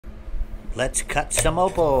Let's cut some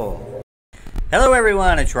opal. Hello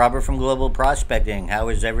everyone, it's Robert from Global Prospecting. How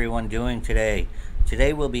is everyone doing today?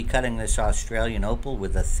 Today we'll be cutting this Australian opal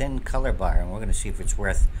with a thin color bar, and we're going to see if it's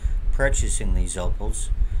worth purchasing these opals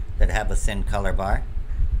that have a thin color bar.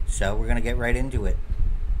 So we're going to get right into it.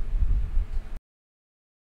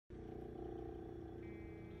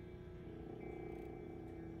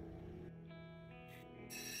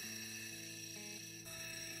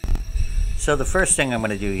 So the first thing I'm going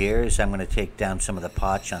to do here is I'm going to take down some of the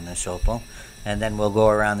potch on this opal, and then we'll go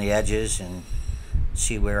around the edges and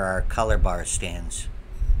see where our color bar stands.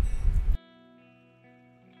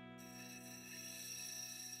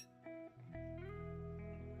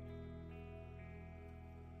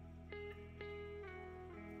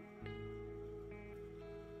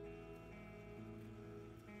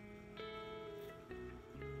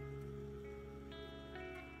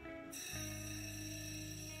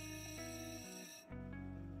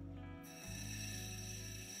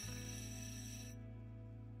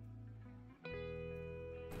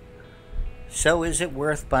 So is it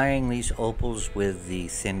worth buying these opals with the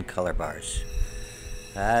thin color bars?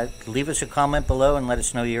 Leave us a comment below and let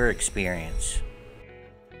us know your experience.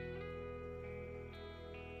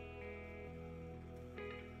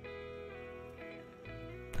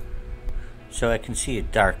 So I can see a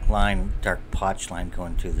dark potch line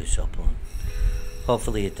going through this opal.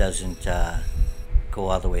 Hopefully it doesn't go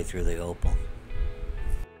all the way through the opal.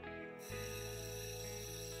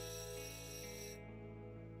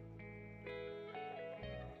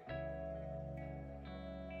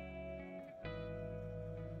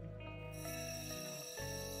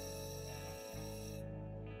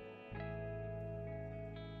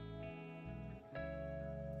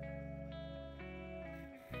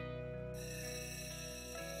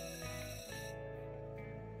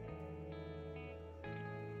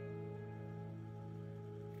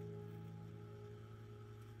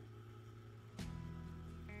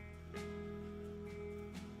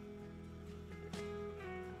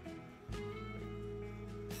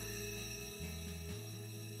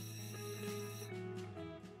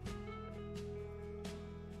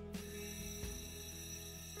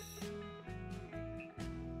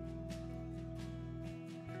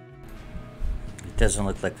 Doesn't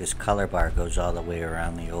look like this color bar goes all the way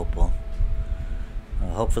around the opal.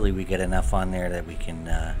 Hopefully we get enough on there that we can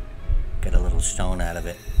get a little stone out of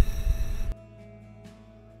it.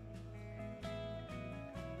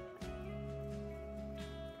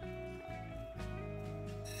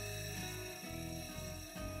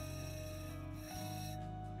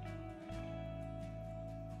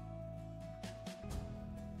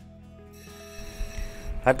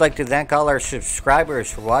 I'd like to thank all our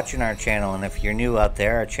subscribers for watching our channel, and if you're new out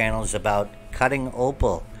there, our channel is about cutting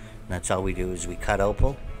opal. And that's all we do, is we cut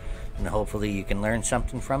opal, and hopefully you can learn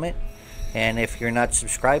something from it. And if you're not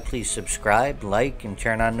subscribed, please subscribe, like, and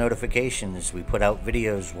turn on notifications. We put out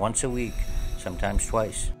videos once a week, sometimes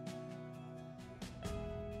twice.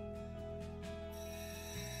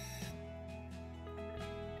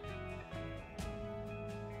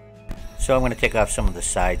 So I'm going to take off some of the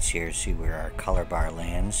sides here, see where our color bar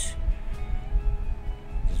lands.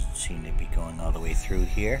 Doesn't seem to be going all the way through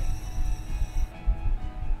here.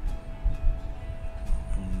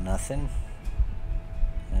 Nothing.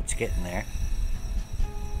 That's getting there.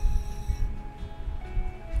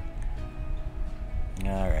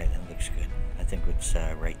 Alright, that looks good. I think it's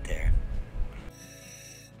right there.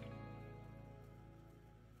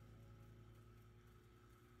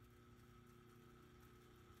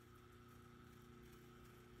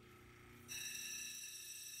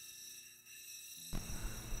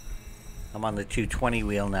 I'm on the 220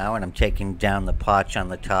 wheel now, and I'm taking down the potch on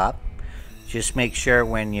the top. Just make sure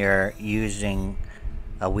when you're using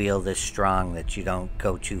a wheel this strong that you don't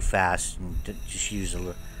go too fast, and just use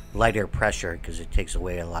a lighter pressure because it takes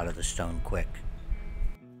away a lot of the stone quick.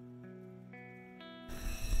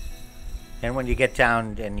 And when you get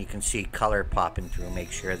down and you can see color popping through,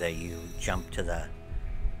 make sure that you jump to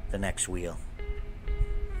the next wheel.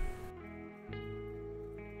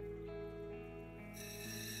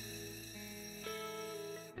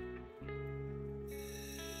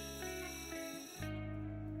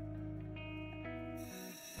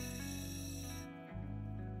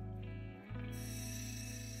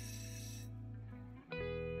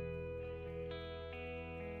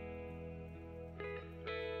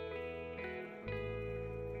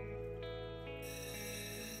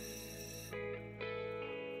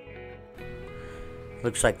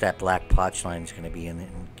 Looks like that black potch line is going to be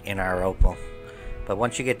in our opal. But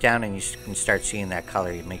once you get down and you can start seeing that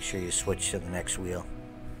color, you make sure you switch to the next wheel.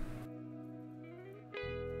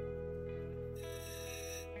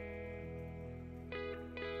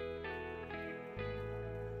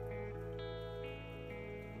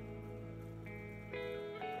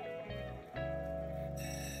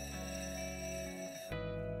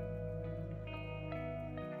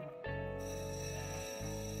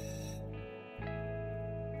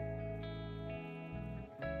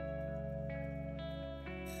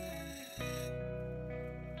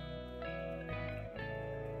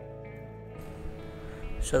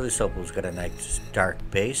 So this opal's got a nice dark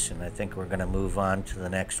base, and I think we're going to move on to the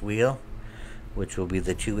next wheel, which will be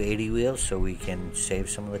the 280 wheel, so we can save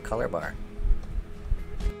some of the color bar.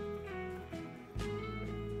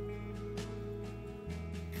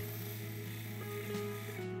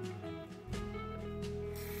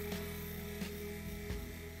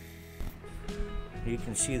 You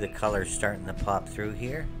can see the color starting to pop through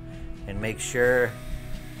here, and make sure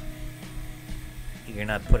you're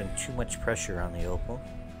not putting too much pressure on the opal,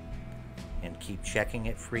 and keep checking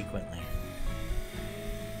it frequently.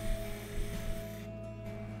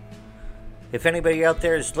 If anybody out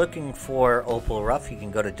there is looking for opal rough, you can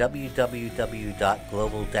go to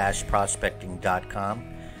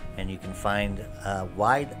www.global-prospecting.com, and you can find a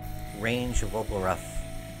wide range of opal rough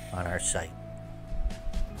on our site.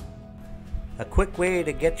 A quick way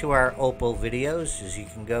to get to our opal videos is you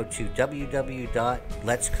can go to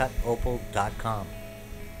www.letscutopal.com.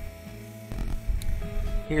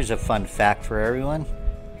 Here's a fun fact for everyone.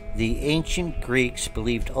 The ancient Greeks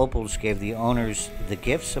believed opals gave the owners the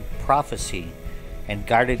gifts of prophecy and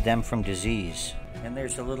guarded them from disease. And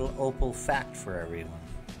there's a little opal fact for everyone.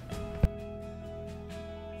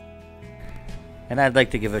 And I'd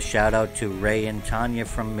like to give a shout out to Ray and Tanya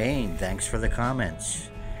from Maine. Thanks for the comments.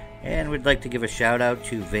 And we'd like to give a shout out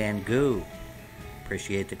to Van Goo.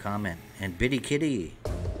 Appreciate the comment. And Biddy Kitty.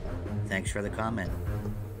 Thanks for the comment.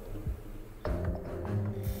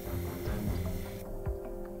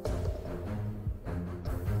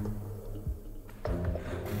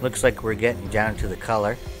 Looks like we're getting down to the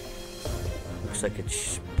color. Looks like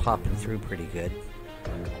it's popping through pretty good.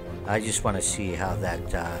 I just want to see how that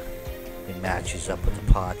it matches up with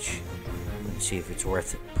the potch, and see if it's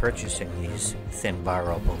worth purchasing these thin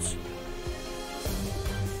bar opals.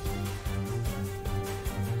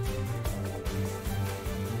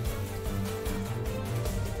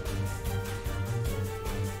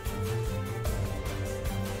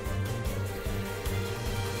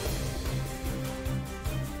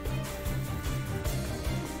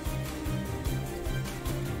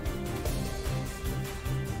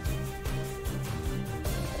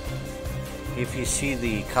 If you see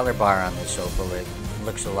the color bar on this opal, it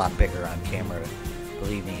looks a lot bigger on camera.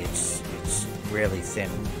 Believe me, it's really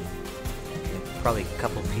thin. Probably a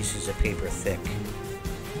couple pieces of paper thick.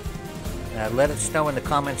 Let us know in the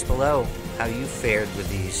comments below how you fared with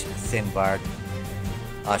these thin barred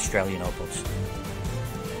Australian opals.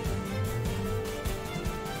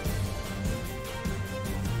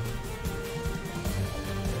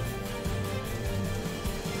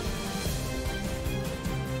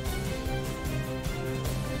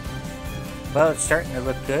 Well, it's starting to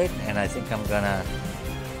look good, and I think I'm gonna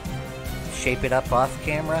shape it up off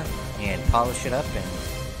camera and polish it up, and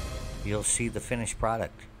you'll see the finished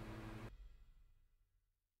product.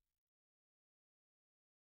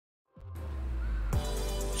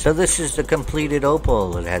 So this is the completed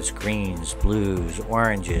opal. It has greens, blues,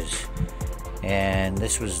 oranges, and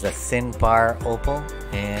this was the thin bar opal,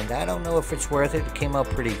 and I don't know if it's worth it. It came out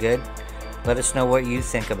pretty good. Let us know what you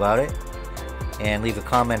think about it, and leave a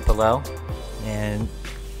comment below. And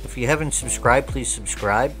if you haven't subscribed, please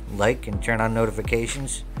subscribe, like, and turn on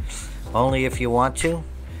notifications. Only if you want to.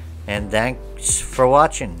 And thanks for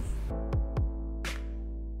watching.